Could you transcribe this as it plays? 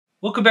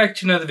Welcome back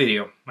to another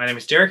video. My name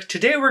is Derek.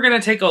 Today we're going to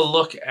take a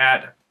look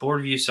at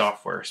board view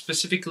software,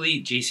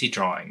 specifically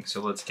JCIDrawing. So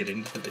let's get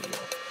into the video.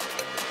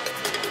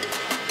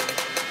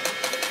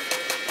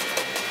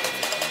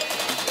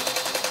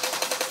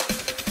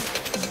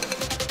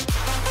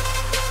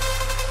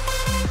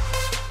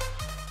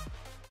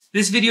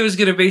 This video is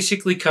going to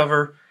basically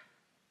cover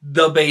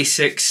the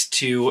basics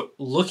to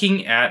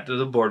looking at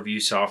the board view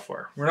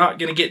software. We're not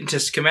going to get into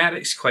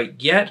schematics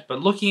quite yet,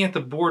 but looking at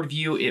the board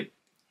view, it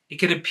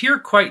can appear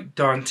quite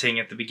daunting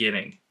at the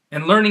beginning,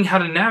 and learning how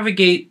to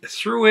navigate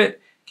through it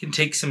can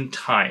take some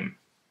time.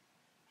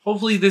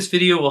 Hopefully this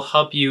video will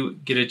help you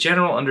get a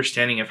general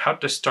understanding of how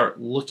to start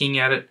looking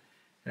at it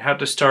and how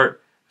to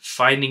start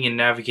finding and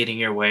navigating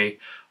your way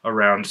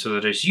around, so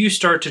that as you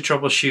start to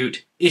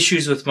troubleshoot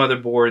issues with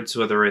motherboards,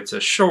 whether it's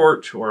a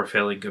short or a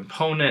failing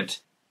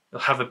component,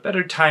 you'll have a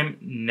better time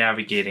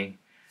navigating.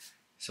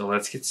 So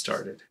let's get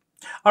started.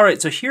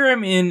 Alright, so here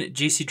I'm in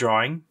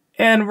JCIDrawing.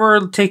 And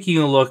we're taking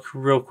a look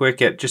real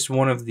quick at just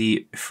one of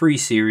the free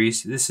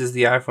series. This is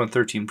the iPhone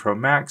 13 Pro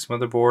Max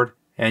motherboard.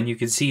 And you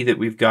can see that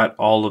we've got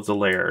all of the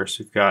layers.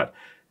 We've got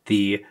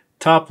the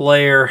top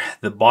layer,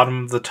 the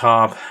bottom of the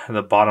top,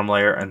 the bottom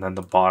layer, and then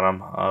the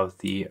bottom of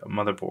the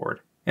motherboard.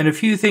 And a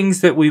few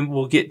things that we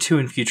will get to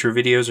in future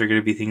videos are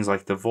going to be things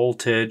like the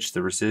voltage,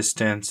 the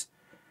resistance.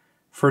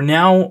 For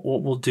now,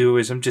 what we'll do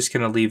is I'm just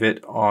going to leave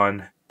it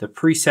on the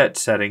preset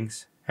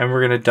settings, and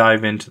we're going to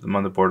dive into the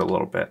motherboard a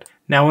little bit.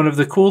 Now, one of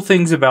the cool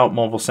things about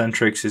Mobile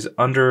Centrics is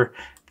under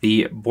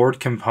the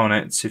board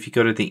components, if you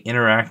go to the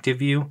interactive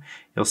view,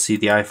 you'll see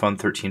the iPhone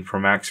 13 Pro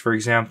Max, for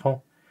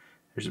example.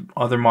 There's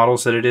other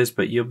models that it is,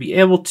 but you'll be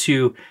able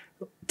to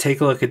take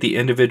a look at the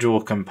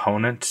individual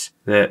components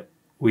that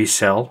we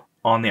sell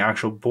on the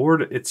actual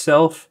board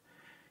itself.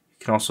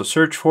 You can also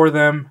search for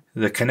them,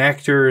 the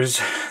connectors,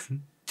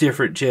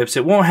 different chips.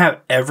 It won't have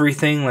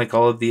everything like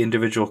all of the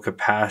individual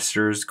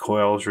capacitors,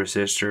 coils,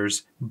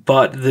 resistors,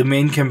 but the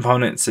main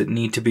components that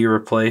need to be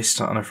replaced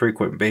on a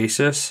frequent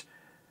basis,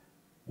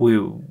 we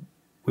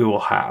will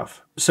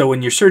have. So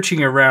when you're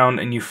searching around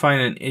and you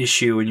find an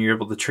issue and you're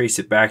able to trace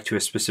it back to a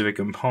specific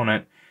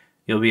component,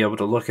 you'll be able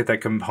to look at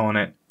that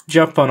component,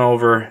 jump on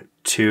over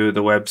to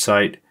the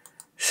website,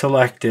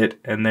 select it,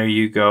 and there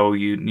you go.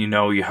 You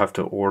know you have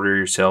to order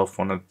yourself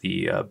one of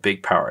the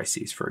big power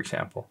ICs, for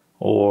example,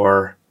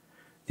 or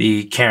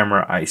the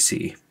camera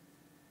IC,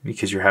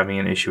 because you're having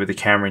an issue with the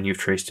camera and you've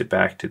traced it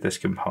back to this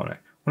component.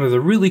 One of the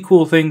really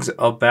cool things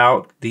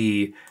about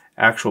the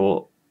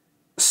actual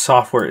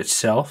software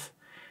itself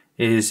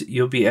is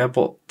you'll be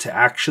able to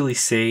actually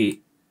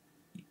see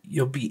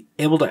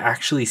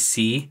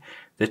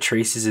the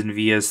traces and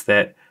vias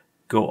that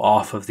go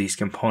off of these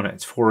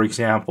components. For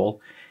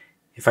example,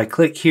 if I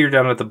click here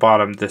down at the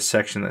bottom, this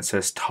section that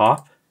says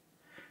top,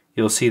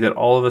 you'll see that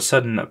all of a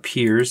sudden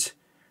appears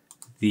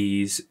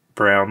these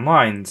brown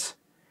lines.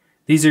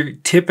 These are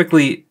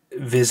typically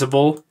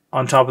visible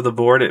on top of the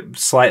board.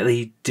 It's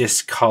slightly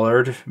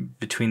discolored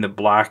between the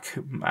black,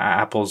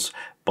 Apple's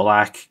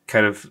black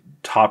kind of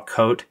top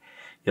coat.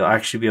 You'll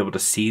actually be able to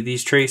see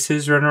these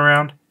traces run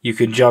around. You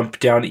can jump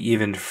down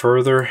even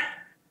further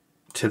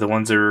to the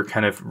ones that are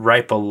kind of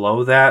right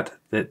below that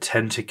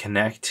tend to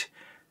connect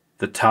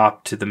the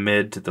top to the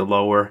mid to the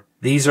lower.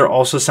 These are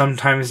also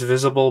sometimes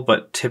visible,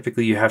 but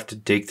typically you have to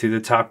dig through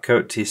the top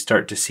coat to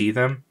start to see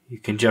them. You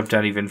can jump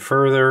down even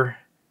further,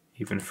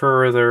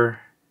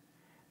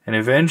 and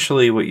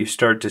eventually what you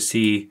start to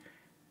see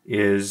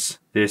is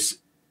this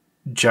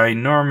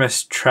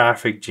ginormous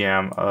traffic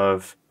jam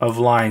of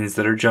lines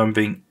that are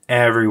jumping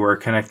everywhere,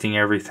 connecting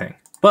everything.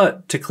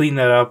 But to clean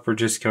that up, we're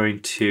just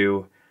going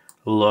to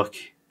look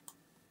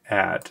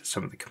at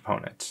some of the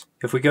components.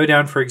 If we go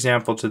down, for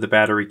example, to the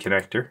battery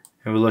connector,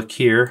 and we look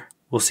here,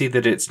 we'll see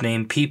that it's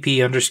named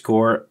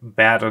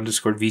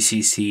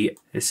PP_BAT_VCC.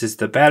 This is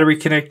the battery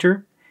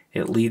connector.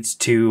 It leads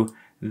to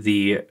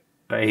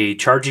a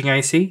charging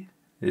IC.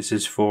 This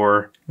is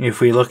for,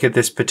 if we look at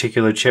this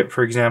particular chip,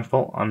 for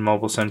example, on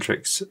Mobile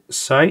Centric's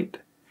site,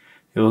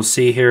 you'll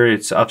see here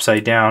it's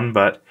upside down,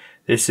 but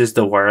this is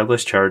the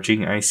wireless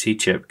charging IC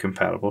chip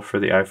compatible for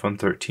the iPhone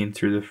 13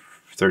 through the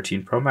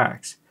 13 Pro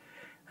Max.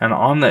 And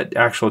on that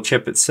actual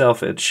chip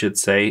itself, it should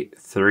say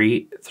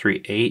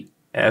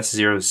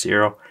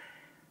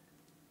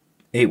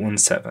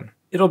 338S00817.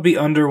 It'll be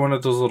under one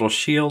of those little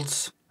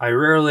shields. I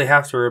rarely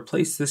have to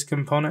replace this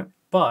component,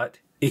 but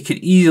it could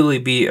easily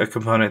be a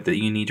component that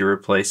you need to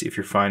replace if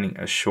you're finding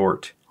a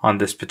short on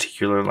this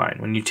particular line.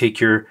 When you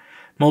take your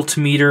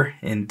multimeter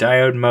in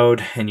diode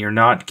mode and you're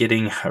not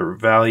getting a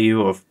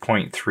value of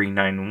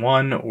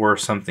 0.391 or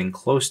something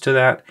close to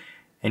that,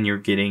 and you're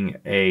getting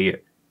a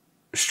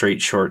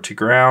straight short to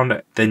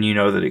ground, then you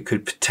know that it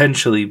could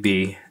potentially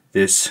be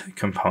this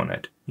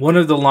component. One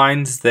of the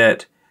lines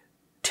that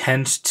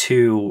tends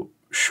to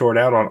short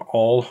out on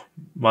all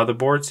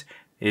motherboards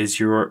is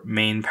your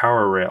main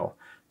power rail.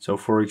 So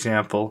for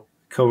example,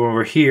 come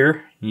over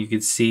here, you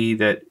can see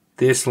that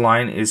this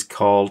line is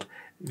called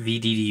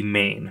VDD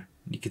main.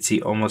 You can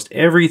see almost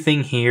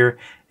everything here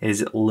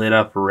is lit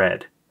up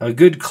red. a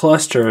good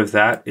cluster of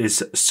that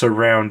is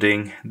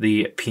surrounding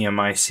the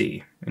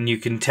PMIC. And you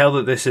can tell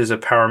that this is a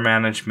power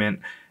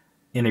management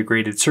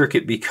integrated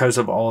circuit because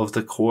of all of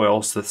the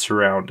coils that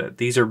surround it.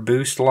 These are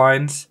boost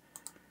lines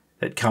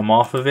that come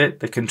off of it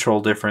that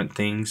control different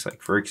things.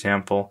 Like for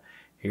example,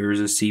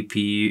 here's a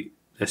CPU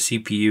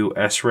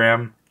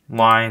SRAM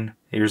line.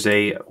 Here's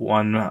a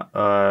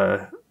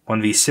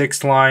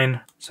 1v6 line,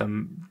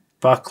 some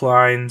buck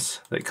lines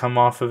that come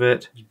off of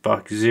it.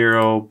 Buck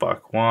 0,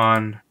 buck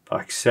 1,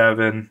 buck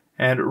 7.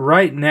 And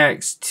right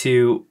next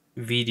to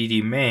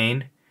VDD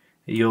main,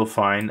 you'll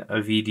find a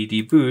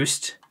VDD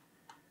boost,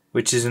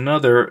 which is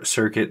another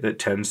circuit that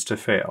tends to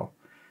fail.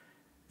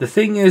 The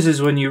thing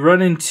is when you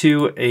run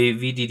into a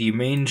VDD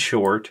main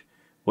short,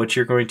 what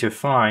you're going to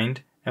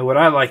find, and what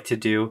I like to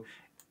do,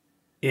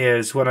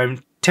 is when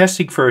I'm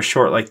testing for a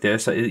short like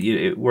this,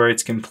 where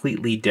it's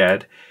completely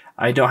dead,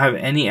 I don't have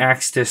any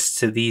access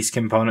to these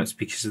components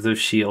because of the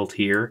shield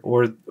here,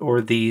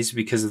 or these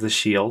because of the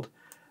shield,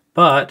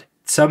 but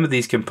some of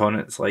these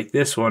components, like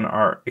this one,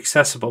 are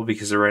accessible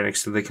because they're right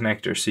next to the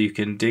connector, so you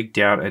can dig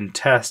down and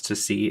test to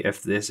see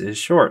if this is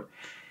short.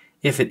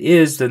 If it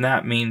is, then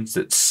that means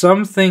that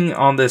something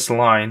on this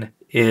line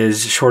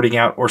is shorting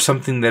out, or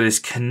something that is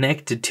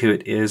connected to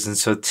it is, and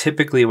so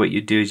typically what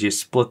you do is you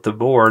split the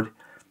board,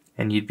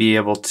 and you'd be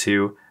able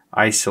to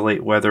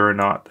isolate whether or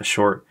not the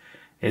short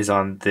is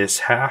on this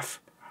half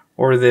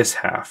or this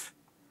half.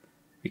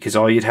 Because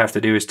all you'd have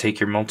to do is take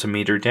your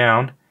multimeter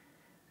down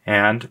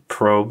and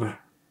probe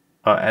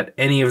at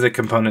any of the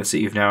components that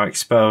you've now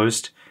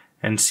exposed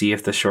and see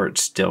if the short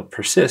still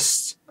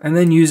persists. And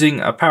then using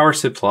a power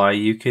supply,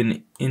 you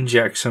can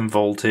inject some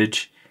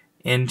voltage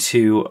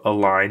into a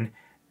line,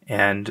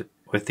 and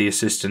with the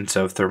assistance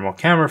of thermal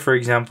camera, for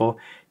example,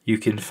 you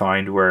can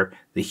find where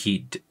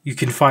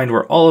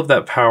all of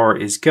that power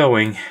is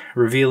going,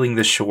 revealing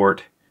the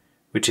short,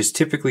 which is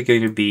typically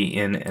going to be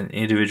in an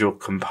individual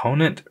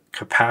component,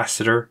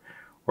 capacitor,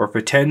 or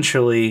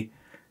potentially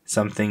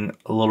something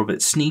a little bit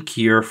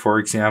sneakier. For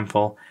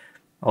example,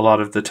 a lot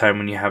of the time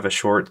when you have a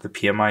short, the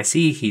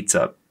PMIC heats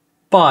up.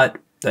 But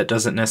that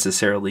doesn't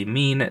necessarily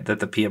mean that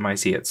the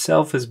PMIC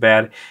itself is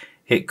bad.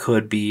 It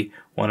could be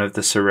one of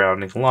the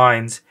surrounding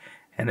lines,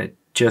 and it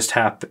just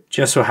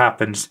so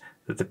happens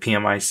that the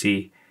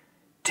PMIC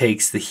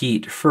takes the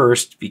heat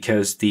first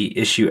because the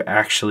issue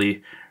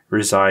actually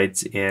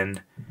resides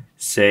in,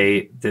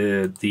 say,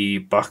 this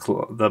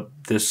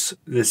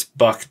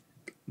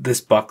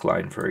buck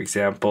line, for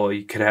example.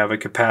 You could have a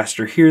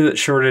capacitor here that's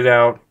shorted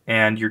out,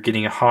 and you're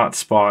getting a hot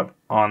spot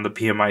on the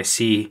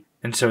PMIC.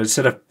 And so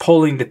instead of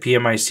pulling the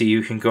PMIC,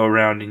 you can go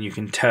around and you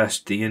can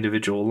test the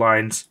individual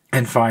lines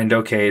and find,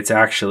 okay, it's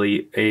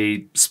actually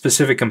a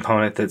specific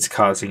component that's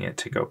causing it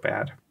to go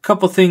bad. A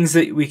couple things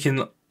that we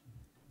can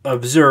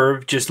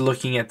observe just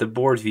looking at the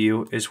board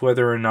view is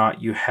whether or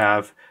not you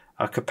have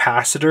a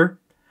capacitor,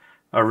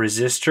 a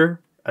resistor,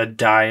 a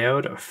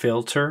diode, a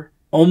filter.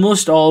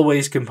 Almost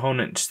always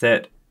components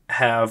that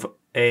have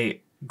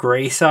a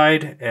gray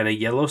side and a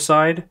yellow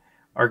side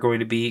are going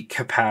to be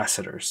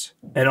capacitors.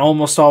 And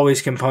almost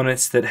always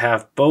components that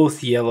have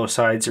both yellow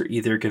sides are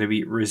either going to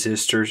be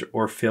resistors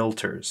or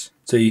filters.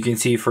 So you can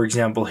see, for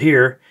example,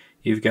 here,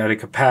 you've got a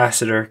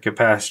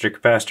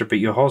capacitor, but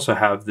you also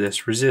have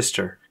this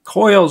resistor.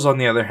 Coils, on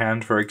the other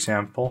hand, for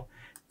example,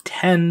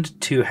 tend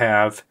to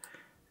have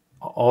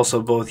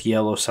also both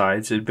yellow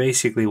sides. And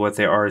basically what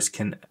they are is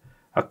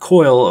a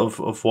coil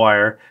of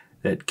wire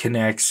that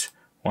connects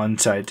one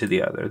side to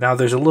the other. Now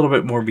there's a little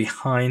bit more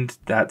behind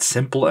that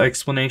simple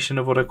explanation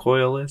of what a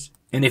coil is.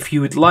 And if you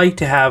would like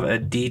to have a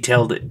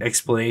detailed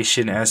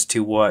explanation as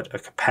to what a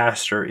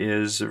capacitor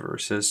is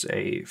versus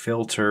a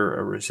filter,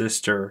 a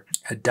resistor,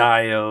 a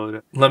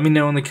diode, let me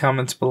know in the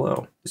comments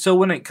below. So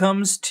when it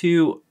comes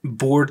to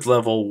board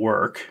level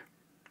work,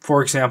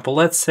 for example,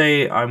 let's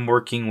say I'm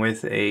working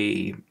with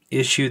a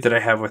issue that I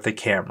have with a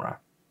camera.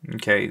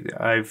 Okay,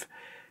 I've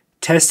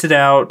tested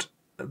out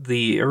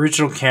the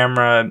original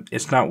camera,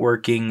 it's not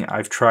working.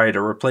 I've tried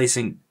a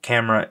replacing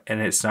camera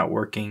and it's not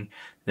working.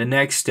 The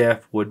next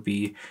step would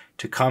be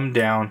to come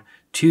down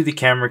to the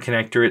camera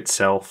connector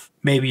itself.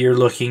 Maybe you're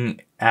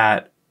looking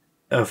at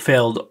a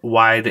failed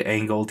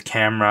wide-angled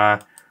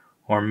camera,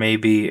 or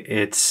maybe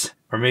it's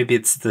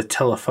the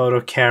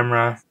telephoto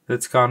camera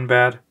that's gone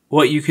bad.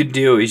 What you can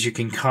do is you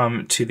can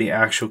come to the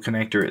actual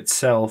connector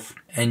itself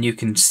and you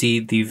can see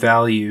the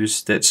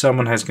values that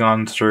someone has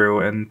gone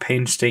through and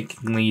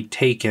painstakingly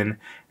taken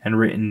and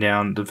written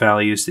down the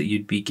values that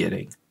you'd be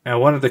getting. Now,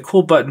 one of the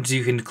cool buttons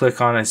you can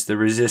click on is the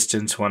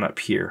resistance one up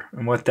here.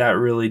 And what that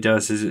really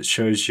does is it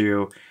shows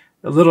you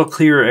a little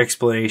clearer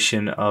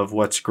explanation of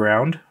what's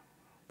ground,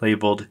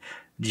 labeled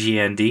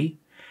GND,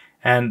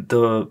 and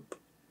the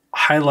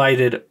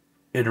highlighted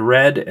in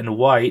red and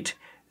white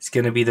is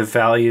going to be the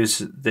values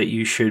that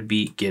you should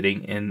be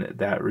getting in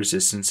that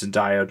resistance and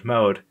diode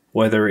mode,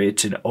 whether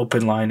it's an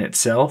open line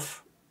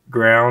itself,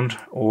 ground,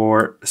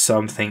 or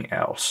something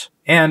else.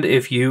 And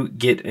if you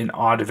get an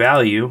odd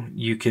value,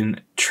 you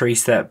can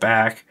trace that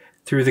back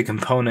through the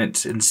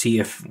components and see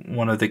if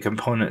one of the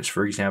components,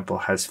 for example,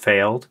 has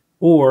failed,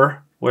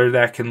 or where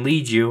that can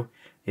lead you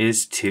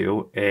is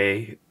to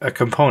a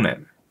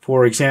component.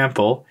 For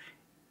example,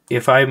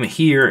 if I'm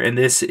here and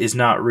this is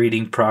not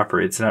reading proper,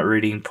 it's not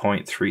reading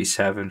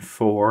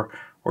 0.374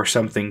 or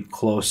something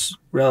close,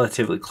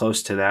 relatively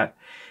close to that.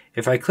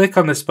 If I click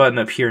on this button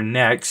up here,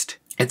 next,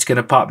 it's going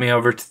to pop me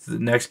over to the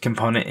next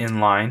component in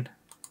line,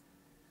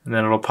 and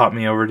then it'll pop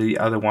me over to the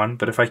other one.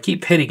 But if I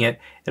keep hitting it,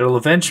 it'll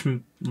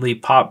eventually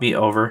pop me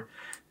over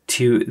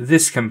to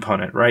this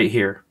component right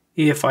here.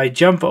 If I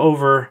jump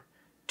over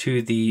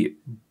to the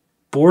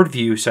board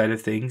view side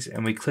of things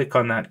and we click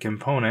on that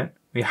component,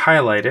 we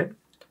highlight it,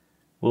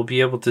 we'll be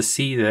able to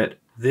see that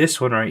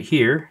this one right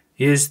here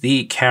is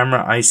the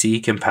camera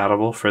IC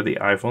compatible for the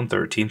iPhone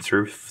 13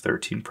 through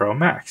 13 Pro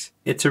Max.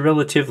 It's a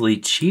relatively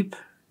cheap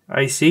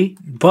IC,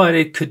 but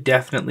it could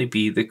definitely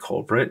be the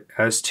culprit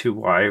as to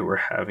why we're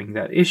having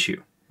that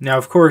issue. Now,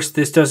 of course,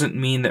 this doesn't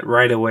mean that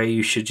right away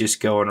you should just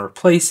go and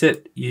replace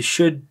it. You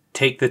should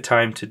take the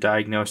time to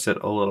diagnose it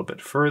a little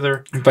bit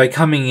further by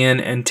coming in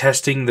and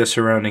testing the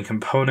surrounding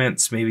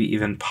components, maybe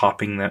even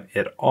popping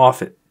it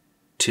off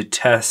to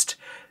test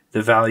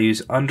the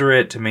values under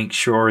it to make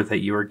sure that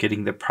you are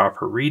getting the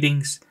proper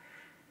readings.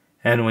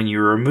 And when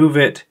you remove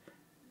it,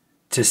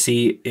 to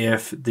see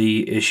if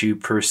the issue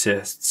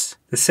persists.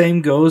 The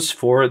same goes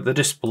for the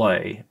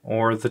display,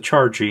 or the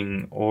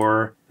charging,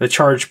 or the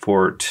charge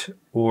port,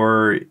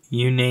 or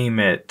you name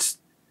it.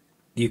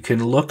 You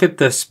can look at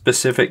the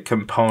specific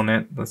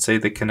component, let's say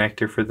the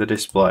connector for the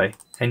display,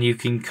 and you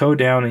can go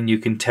down and you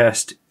can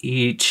test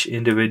each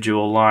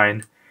individual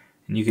line,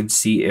 and you can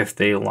see if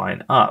they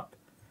line up.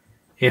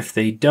 If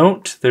they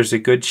don't, there's a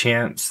good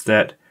chance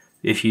that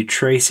if you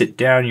trace it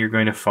down, you're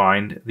going to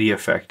find the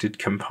affected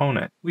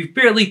component. We've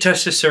barely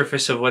touched the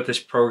surface of what this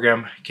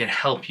program can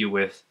help you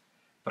with,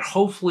 but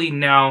hopefully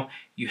now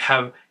you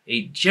have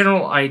a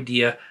general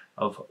idea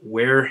of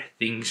where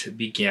things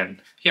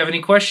begin. If you have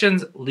any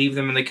questions, leave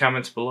them in the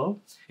comments below.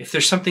 If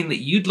there's something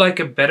that you'd like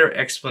a better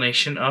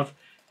explanation of,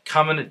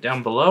 comment it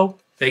down below.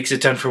 Thanks a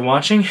ton for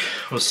watching.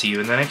 We'll see you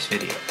in the next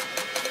video.